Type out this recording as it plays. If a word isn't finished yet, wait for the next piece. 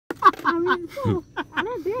I mean, so, I'm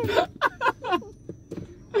not there.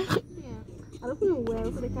 Yeah. I don't feel well,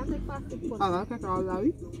 so they can't take plastic food. Ah, that's all that.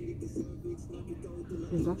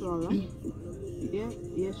 Is that all that? Yeah,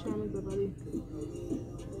 yeah, show me the body.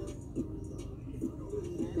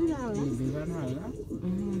 Is that all right?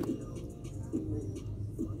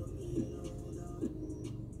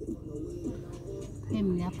 Hey,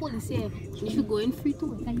 me, a police here. If you go in free to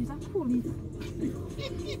work, I use a police.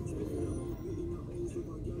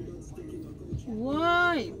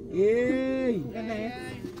 Why? Yay!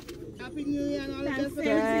 Happy New Year and all that stuff.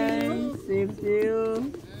 Same to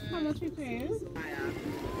you. How much you pay?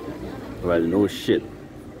 Well, no shit.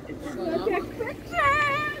 Let's take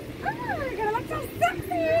pictures! Oh, you're gonna look so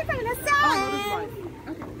sexy! I'm gonna sell it!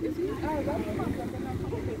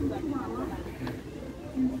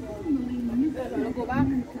 Go back.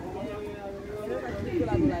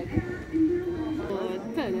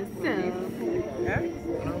 Turn yourself. Yeah?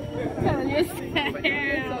 Turn yourself.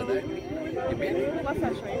 What's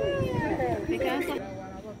that showing? Because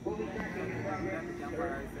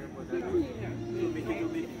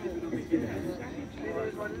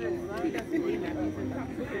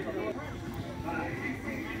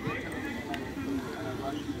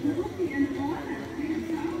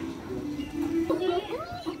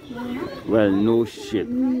Well, no shit.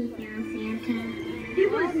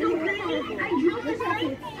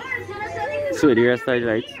 So, the rest of the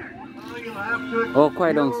lights? Oh,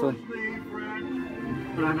 quite down so.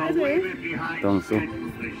 Down so.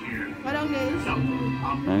 what on this?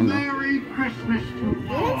 I know.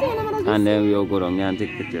 And then we'll go down there and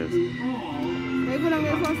take pictures. Are you going on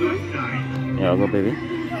there first? Yeah, I'll go, baby. I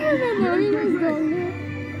remember he was down there.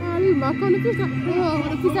 We back on the pizza. Oh,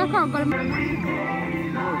 the pizza can't go.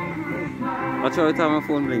 Watch out, time my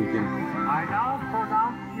phone blinking. I now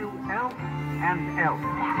pronounce you elf and elf.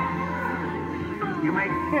 You may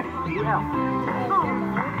kiss the elf.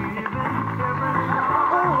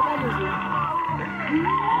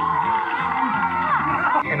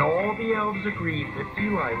 And all the elves agreed that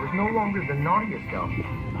Eli was no longer the naughtiest elf,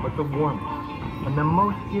 but the warmest, and the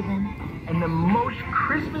most giving, and the most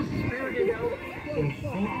Christmas-spirited elf in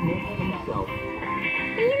St. Nick himself.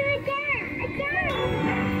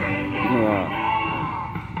 Yeah.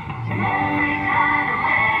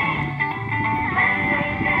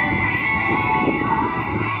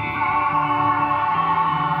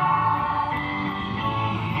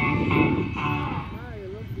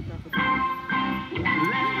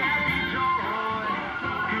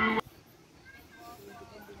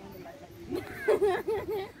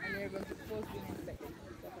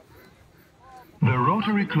 The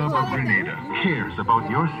Rotary Club of Grenada cares about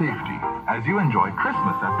your safety as you enjoy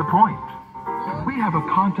Christmas at the Point. We have a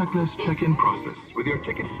contactless check-in process with your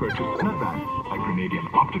tickets purchased in advance at Grenadian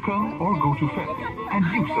Optical or GoToFet and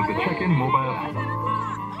use of the check-in mobile app.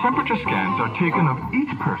 Temperature scans are taken of each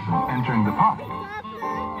person entering the park.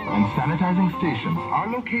 And sanitizing stations are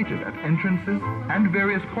located at entrances and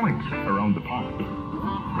various points around the park.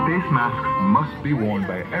 Face masks must be worn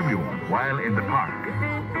by everyone while in the park.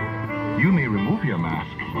 You may remove your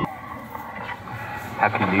mask.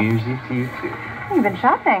 Happy New Year's Eve to you too. You've been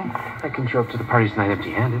shopping. I can show up to the party tonight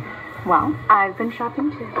empty-handed. Well, I've been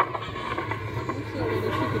shopping too.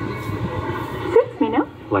 Suits me, no?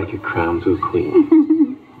 Like a crown to a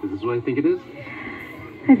queen. Is this what I think it is?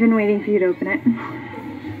 I've been waiting for you to open it.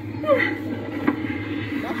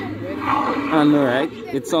 I know, right?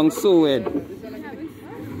 It sounds so weird.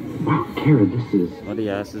 Wow, Kara, this is... What the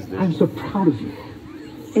ass is I'm this? so proud of you.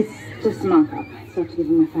 It's just a mock-up. So I have to give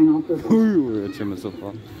you my final approval. Ooh, it's him so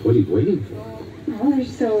far. What are you waiting for? Well,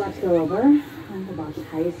 there's still a lot to go over. I'm about to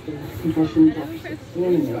heist the confession chapter 16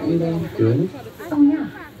 and Good? oh yeah.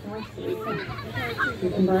 You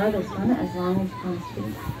can borrow this one as long as you promise to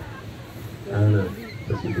be back. I don't know.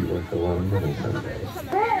 This would be worth a lot of money someday.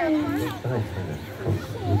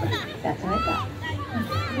 That's how I thought.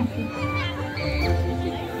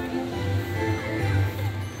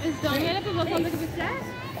 Is down here the people come to the class?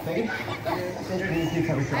 I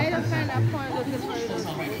don't find that point looking for it.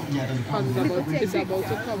 It's about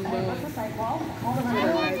to come down.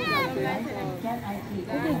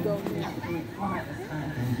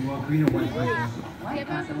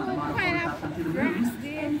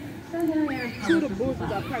 Two of the booths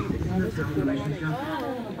are private.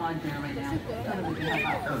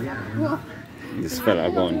 This fella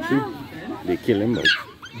gone through. They kill him, but...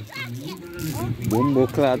 Bumbo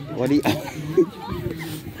clad. What the...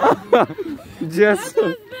 Just...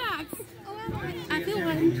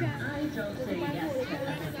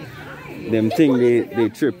 Them thing they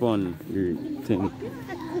trip on the thing.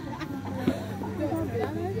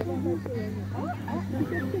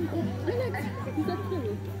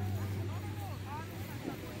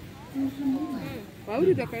 Why would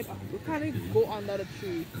you decorate? We can't go under the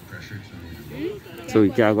tree. So we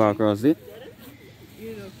can't go across it.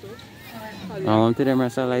 You know, so. I want to them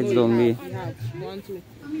rest of lights down there. You have 1, 2.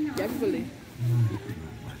 Definitely.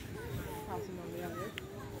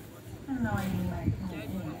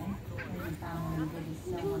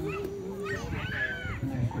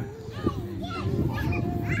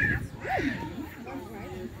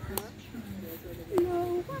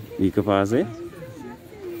 We could pass it.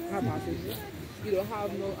 You don't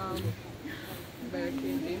have no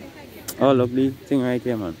barricade. Oh, look the thing right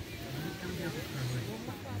here, man.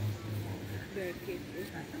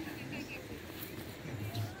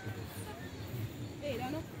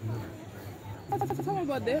 Tell me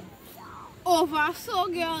about that. Over, so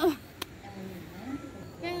girl.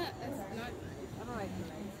 Yeah, it's not. I don't like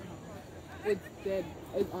it. It's dead.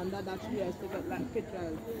 It's under that tree. I stick up like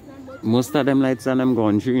pictures. Most of them lights on them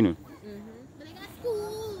gone through, you know. But I got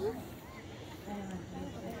school.